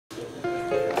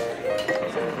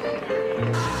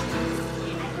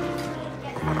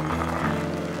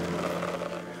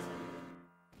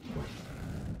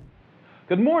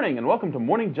Good morning and welcome to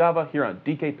Morning Java here on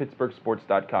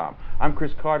DKPittsburghSports.com. I'm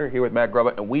Chris Carter here with Matt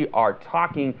Grubba, and we are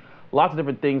talking lots of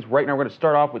different things. Right now we're going to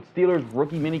start off with Steelers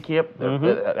rookie minicamp.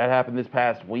 That happened this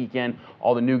past weekend.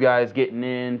 All the new guys getting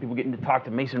in, people getting to talk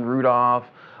to Mason Rudolph.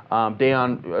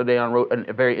 Dayon wrote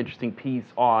a very interesting piece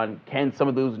on can some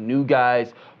of those new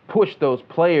guys push those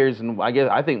players, and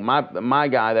I think my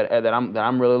guy that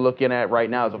I'm really looking at right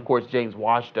now is of course James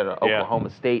Washington at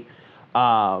Oklahoma State.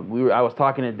 I was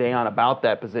talking to Dayon about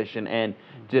that position and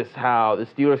just how the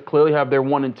Steelers clearly have their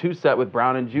 1 and 2 set with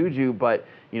Brown and Juju, but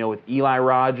with Eli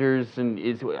Rogers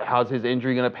and how's his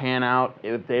injury going to pan out?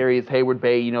 If Darius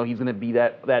Hayward-Bay, he's going to be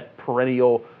that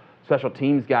perennial special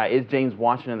teams guy. Is James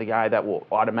Washington the guy that will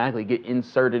automatically get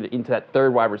inserted into that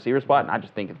third wide receiver spot? And I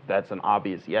just think that's an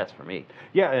obvious yes for me.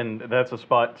 Yeah, and that's a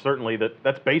spot certainly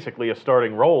that's basically a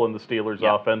starting role in the Steelers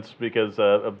offense because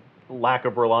of lack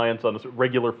of reliance on a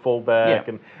regular fullback.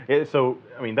 And so,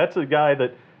 that's a guy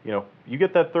that, you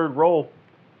get that third role,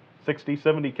 60,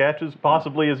 70 catches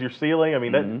possibly as your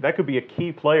ceiling. That could be a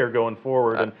key player going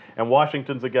forward. And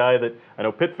Washington's a guy that I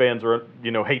know Pitt fans are,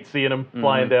 hate seeing him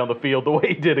flying down the field the way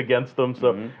he did against them.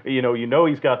 So,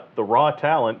 he's got the raw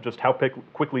talent. Just how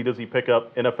quickly does he pick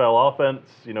up NFL offense,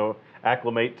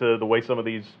 acclimate to the way some of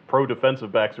these pro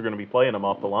defensive backs are going to be playing him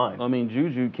off the line.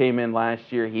 Juju came in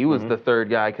last year. He was the third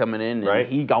guy coming in, and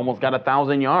he almost got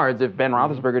 1,000 yards if Ben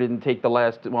Roethlisberger didn't take the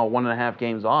last 1.5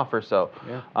 games off or so.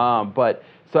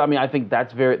 I think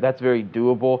that's very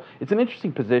doable. It's an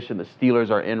interesting position the Steelers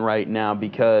are in right now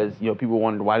because people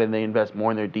wondered why didn't they invest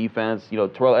more in their defense.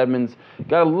 Terrell Edmunds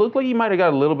looked like he might have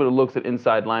got a little bit of looks at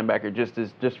inside linebacker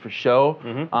just for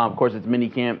show. Of course, it's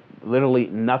minicamp. Literally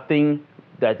nothing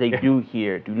that they do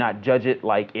here. Do not judge it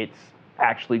like it's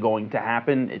actually going to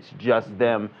happen. It's just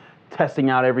them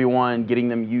testing out everyone, getting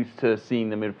them used to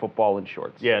seeing them in football in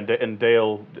shorts. Yeah, and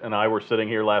Dale and I were sitting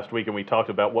here last week and we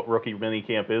talked about what rookie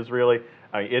minicamp is really.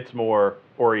 It's more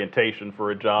orientation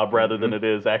for a job rather than it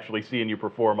is actually seeing you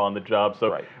perform on the job.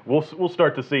 So we'll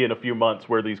start to see in a few months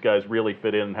where these guys really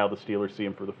fit in and how the Steelers see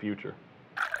them for the future.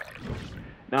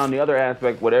 Now, on the other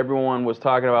aspect, what everyone was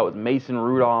talking about was Mason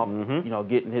Rudolph,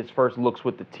 getting his first looks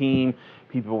with the team.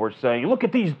 People were saying, look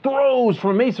at these throws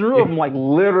from Mason Rudolph. I'm like,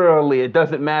 literally, it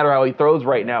doesn't matter how he throws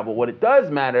right now. But what it does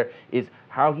matter is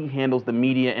how he handles the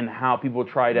media and how people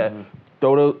try to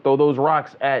throw those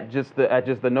rocks at just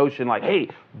the notion like, hey,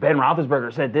 Ben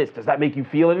Roethlisberger said this. Does that make you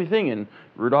feel anything? And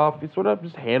Rudolph sort of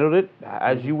just handled it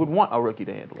as you would want a rookie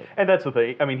to handle it. And that's the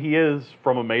thing. He is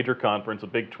from a major conference, a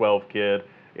Big 12 kid.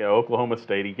 Oklahoma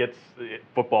State, he gets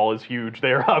football is huge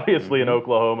there, obviously, in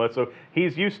Oklahoma. So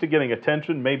he's used to getting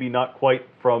attention, maybe not quite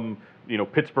from,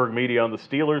 Pittsburgh media on the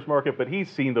Steelers market, but he's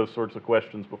seen those sorts of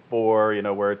questions before,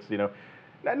 where it's,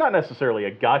 not necessarily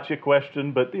a gotcha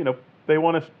question, but, they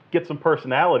want to get some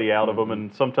personality out of them.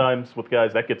 And sometimes with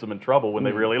guys, that gets them in trouble when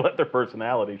they really let their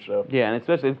personality show. Yeah, and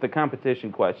especially it's the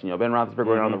competition question. Ben Roethlisberger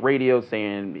went on the radio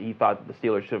saying he thought the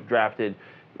Steelers should have drafted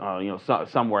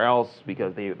somewhere else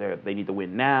because they need to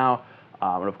win now.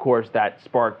 And of course, that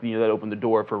sparked, that opened the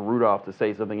door for Rudolph to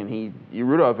say something. And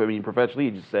Rudolph,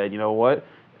 professionally, he just said, you know what?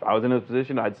 If I was in this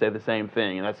position, I'd say the same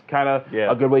thing. And that's kind of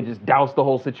a good way to just douse the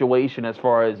whole situation as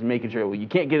far as making sure, well, you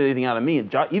can't get anything out of me.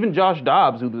 And even Josh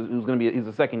Dobbs, who's going to be, he's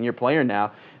a second-year player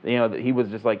now, he was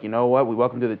just like, you know what? We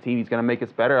welcome to the team. He's going to make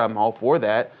us better. I'm all for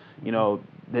that.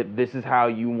 That this is how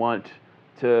you want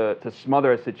to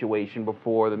smother a situation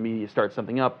before the media starts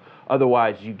something up.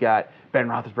 Otherwise, you got Ben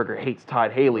Roethlisberger hates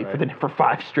Todd Haley for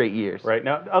 5 straight years. Right.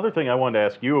 Now, the other thing I wanted to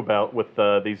ask you about with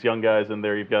these young guys in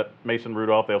there, you've got Mason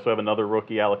Rudolph. They also have another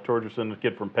rookie, Alec Torgerson, a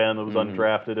kid from Penn that was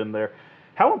undrafted in there.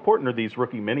 How important are these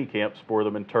rookie mini camps for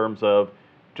them in terms of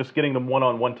just getting them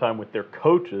one-on-one time with their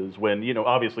coaches when,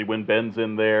 obviously when Ben's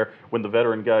in there, when the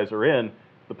veteran guys are in,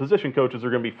 the position coaches are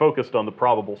going to be focused on the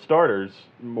probable starters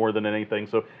more than anything.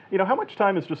 So, how much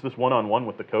time is just this one-on-one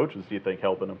with the coaches, do you think,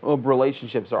 helping them? Well,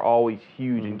 relationships are always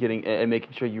huge in getting and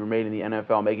making sure you remain in the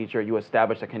NFL, making sure you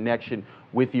establish a connection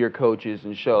with your coaches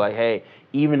and show like, hey,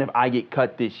 even if I get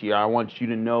cut this year, I want you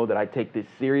to know that I take this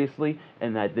seriously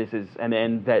and that this is,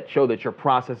 and that show that you're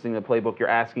processing the playbook, you're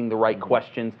asking the right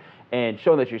questions, and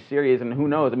show that you're serious. And who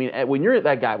knows? When you're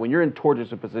that guy, when you're in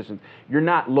Torgerson positions, you're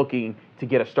not looking to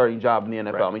get a starting job in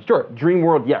the NFL. Right. Sure, dream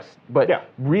world, yes. But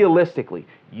realistically,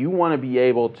 you want to be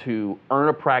able to earn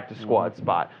a practice squad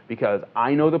spot because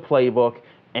I know the playbook.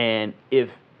 And if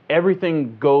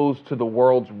everything goes to the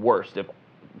world's worst, if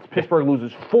Pittsburgh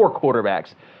loses 4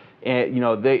 quarterbacks, and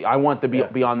I want to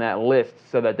be on that list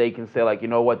so that they can say like, you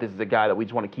know what, this is a guy that we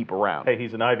just want to keep around. Hey,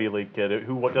 he's an Ivy League kid.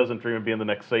 Who doesn't dream of being the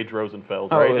next Sage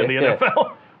Rosenfeld, right, in the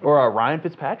NFL? Or Ryan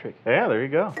Fitzpatrick. Yeah, there you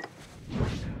go.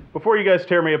 Before you guys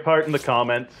tear me apart in the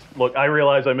comments, look, I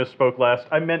realize I misspoke last.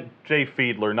 I meant Jay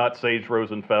Fiedler, not Sage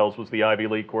Rosenfels, was the Ivy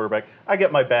League quarterback. I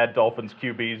get my bad Dolphins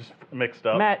QBs mixed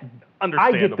up. Matt,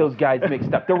 I get those guys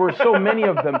mixed up. There were so many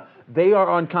of them. They are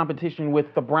on competition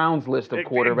with the Browns list of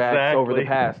quarterbacks over the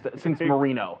past, since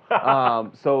Marino.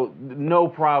 So no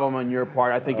problem on your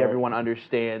part. I think everyone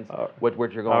understands what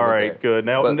you're going All right, good.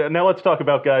 Now let's talk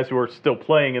about guys who are still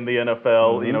playing in the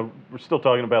NFL. You know, we're still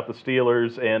talking about the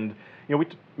Steelers, and you know,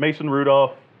 Mason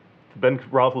Rudolph, Ben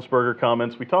Roethlisberger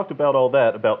comments. We talked about all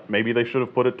that, about maybe they should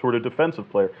have put it toward a defensive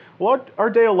player. Well,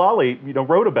 Ardeo Lally,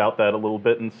 wrote about that a little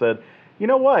bit and said, you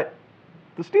know what?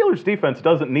 The Steelers' defense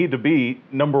doesn't need to be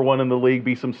number one in the league,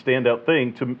 be some standout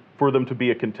thing for them to be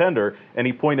a contender. And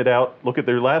he pointed out, look at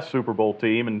their last Super Bowl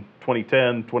team in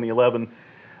 2010, 2011.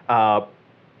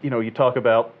 You talk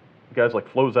about guys like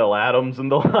Flozell Adams in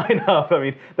the lineup. I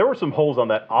mean, there were some holes on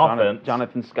that offense.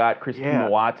 Jonathan Scott, Christian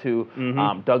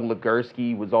Mwatu, Doug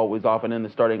Legursky was always often in the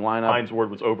starting lineup. Hines Ward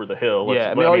was over the hill.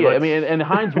 And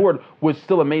Hines Ward was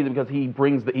still amazing because he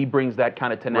brings that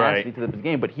kind of tenacity to the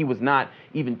game, but he was not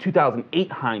even 2008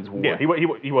 Hines Ward. Yeah,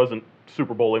 he wasn't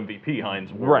Super Bowl MVP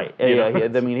Hines Ward. Right.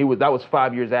 That was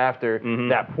 5 years after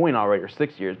that point already, or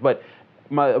 6 years. But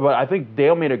I think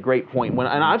Dale made a great point.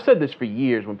 And I've said this for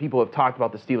years when people have talked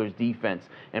about the Steelers' defense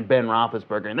and Ben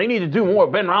Roethlisberger, and they need to do more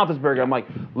with Ben Roethlisberger. I'm like,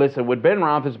 listen, when Ben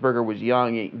Roethlisberger was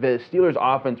young, the Steelers'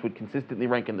 offense would consistently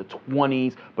rank in the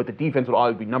 20s, but the defense would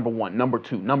always be number 1, number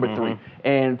 2, number 3.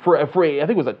 And for I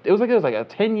think it was like a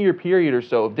 10-year period or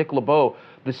so of Dick LeBeau,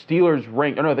 the Steelers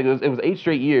ranked. I think it was 8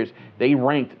 straight years. They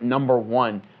ranked number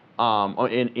 1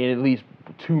 in at least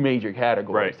 2 major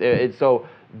categories. Right. And so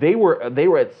they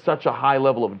were at such a high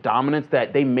level of dominance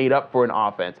that they made up for an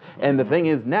offense. And the thing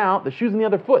is now, the shoe's on the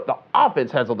other foot. The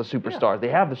offense has all the superstars. They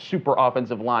have the super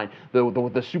offensive line, the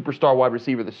superstar wide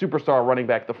receiver, the superstar running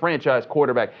back, the franchise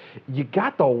quarterback. You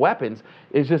got the weapons.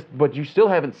 It's just, but you still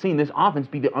haven't seen this offense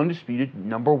be the undisputed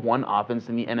number 1 offense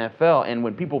in the NFL. And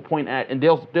when people point at, and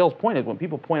Dale's point is, when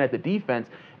people point at the defense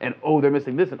and, they're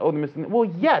missing this and they're missing that.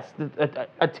 Well, yes,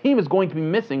 a team is going to be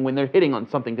missing when they're hitting on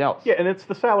something else. Yeah, and it's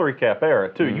the salary cap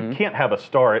era, too. You can't have a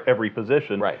star at every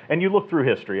position. Right. And you look through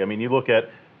history. I mean, you look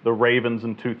at the Ravens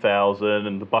in 2000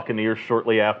 and the Buccaneers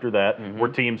shortly after that were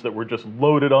teams that were just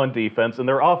loaded on defense, and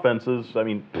their offenses, I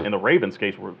mean, in the Ravens'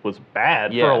 case, was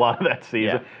bad for a lot of that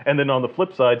season. Yeah. And then on the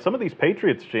flip side, some of these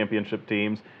Patriots championship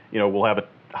teams, will have a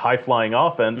high-flying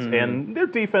offense, and their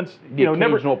defense,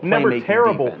 never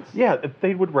terrible. Defense. Yeah,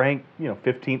 they would rank,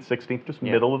 15th, 16th, just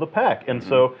middle of the pack. And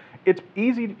so it's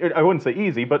easy, I wouldn't say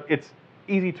easy, but it's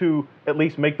easy to at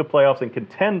least make the playoffs and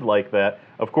contend like that.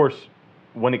 Of course,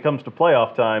 when it comes to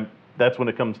playoff time, that's when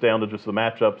it comes down to just the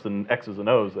matchups and X's and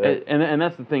O's. And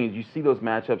that's the thing, is you see those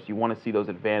matchups, you want to see those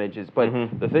advantages. But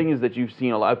the thing is that you've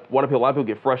seen a lot of people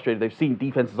get frustrated. They've seen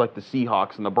defenses like the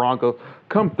Seahawks and the Broncos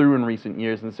come through in recent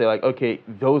years and say, like, okay,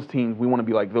 those teams, we want to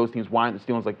be like those teams. Why aren't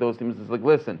the Steelers like those teams? It's like,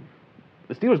 listen,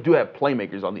 the Steelers do have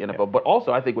playmakers on the NFL. But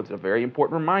also, I think what's a very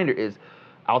important reminder is,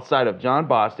 outside of John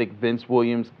Bostic, Vince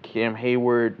Williams, Cam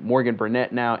Hayward, Morgan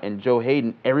Burnett now, and Joe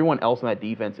Hayden, everyone else on that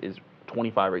defense is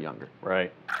 25 or younger.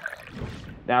 Right.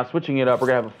 Now, switching it up, we're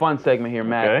going to have a fun segment here,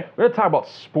 Matt. Okay. We're going to talk about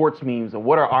sports memes and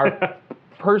what are our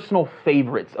personal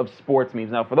favorites of sports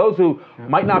memes. Now, for those who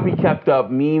might not be kept up,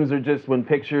 memes are just when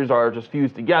pictures are just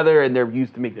fused together and they're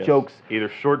used to make jokes. Either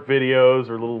short videos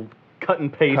or little cut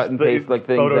and paste like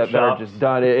things that are just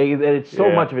done. It's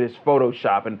so much of it is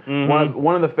Photoshop. And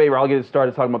one of the favorite, I'll get it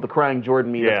started talking about the crying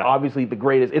Jordan meme. That's obviously the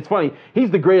greatest. It's funny,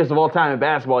 he's the greatest of all time in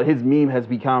basketball. His meme has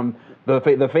become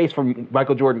the face from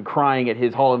Michael Jordan crying at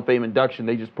his Hall of Fame induction.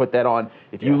 They just put that on.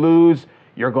 If you lose,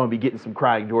 you're going to be getting some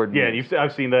crying Jordan memes. And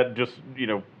I've seen that just,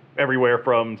 everywhere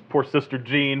from poor Sister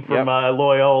Jean from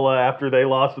Loyola after they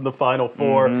lost in the Final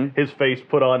Four. His face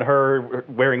put on her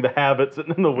wearing the habit,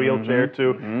 sitting in the wheelchair,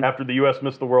 too, after the U.S.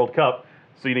 missed the World Cup.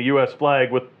 Seeing a U.S.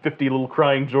 flag with 50 little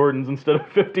crying Jordans instead of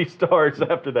 50 stars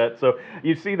after that. So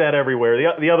you see that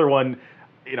everywhere. The other one,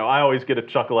 I always get a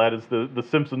chuckle at is the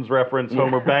Simpsons reference,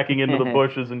 Homer backing into the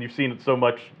bushes, and you've seen it so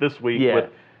much this week with,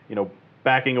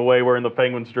 backing away wearing the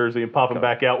Penguins jersey and popping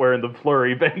back out wearing the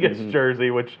Fleury Vegas jersey,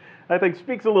 which I think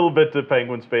speaks a little bit to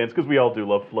Penguins fans because we all do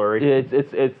love Fleury.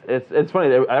 It's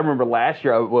funny. I remember last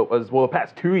year, the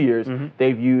past 2 years,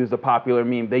 they've used a popular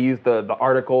meme. They used the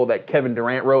article that Kevin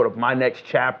Durant wrote of My Next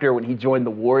Chapter when he joined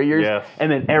the Warriors. Yes.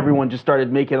 And then everyone just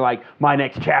started making like My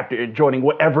Next Chapter and joining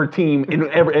whatever team in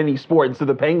any sport. And so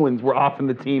the Penguins were often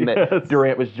the team that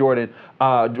Durant was joining.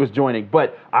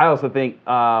 But I also think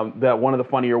that one of the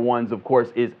funnier ones, of course,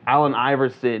 is Allen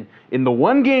Iverson in the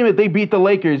one game that they beat the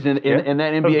Lakers in that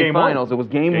NBA finals. It was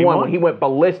game one when he went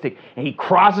ballistic and he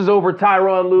crosses over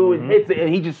Tyronn Lue and hits it,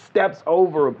 and he just steps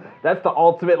over him. That's the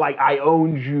ultimate, like, I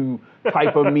owned you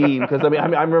type of meme. Because I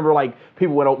remember, like,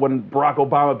 people when Barack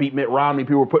Obama beat Mitt Romney,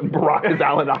 people were putting Barack as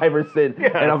Allen Iverson,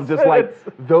 and I'm just like,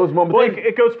 those moments. Well,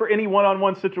 it goes for any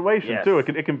one-on-one situation too. It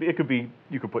could be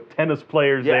you could put tennis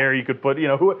players there. You could put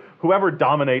whoever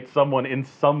dominates someone in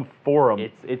some forum.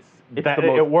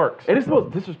 It works. And it's the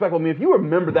most disrespectful. I mean, if you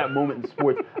remember that moment in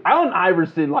sports, Allen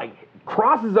Iverson, like,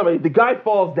 crosses somebody, the guy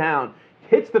falls down,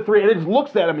 hits the three, and it just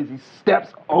looks at him as he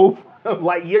steps over him.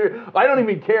 Like, I don't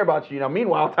even care about you. Now,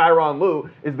 meanwhile, Tyronn Lue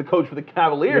is the coach for the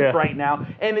Cavaliers right now,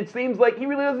 and it seems like he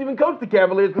really doesn't even coach the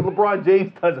Cavaliers because LeBron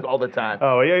James does it all the time.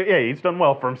 Oh, yeah, he's done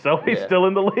well for himself. He's still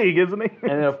in the league, isn't he?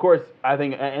 And then, of course, I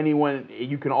think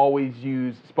you can always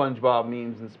use SpongeBob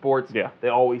memes in sports. Yeah. They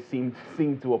always seem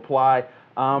to apply.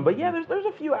 But yeah, there's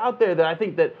a few out there that I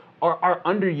think that are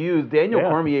underused. Daniel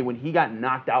Cormier, when he got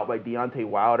knocked out by Deontay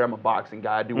Wilder, I'm a boxing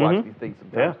guy. I do watch these things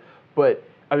sometimes. Yeah. But,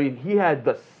 I mean, he had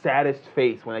the saddest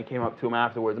face when they came up to him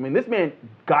afterwards. I mean, this man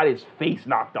got his face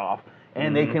knocked off,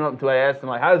 and they came up to him and asked him,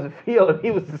 like, how does it feel? And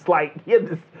he was just like, he had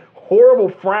this horrible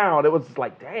frown. It was just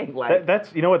like, dang. Like,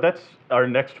 that's our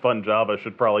next fun Java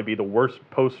should probably be the worst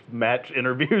post-match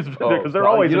interviews because they're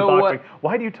always in boxing.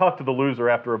 Why do you talk to the loser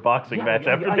after a boxing match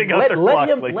after they got their clock?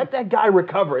 Let that guy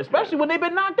recover, especially when they've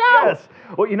been knocked out. Yes.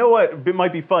 Well, you know what? It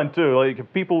might be fun too. Like,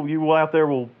 if people out there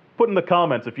will put in the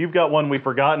comments if you've got one we've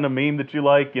forgotten, a meme that you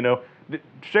like.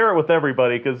 Share it with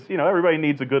everybody because everybody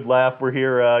needs a good laugh. We're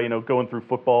here, going through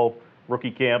football,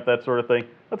 rookie camp, that sort of thing.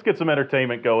 Let's get some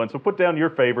entertainment going. So put down your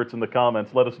favorites in the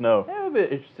comments. Let us know. That would be an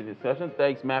interesting discussion.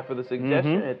 Thanks, Matt, for the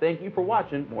suggestion, and thank you for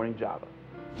watching Morning Java.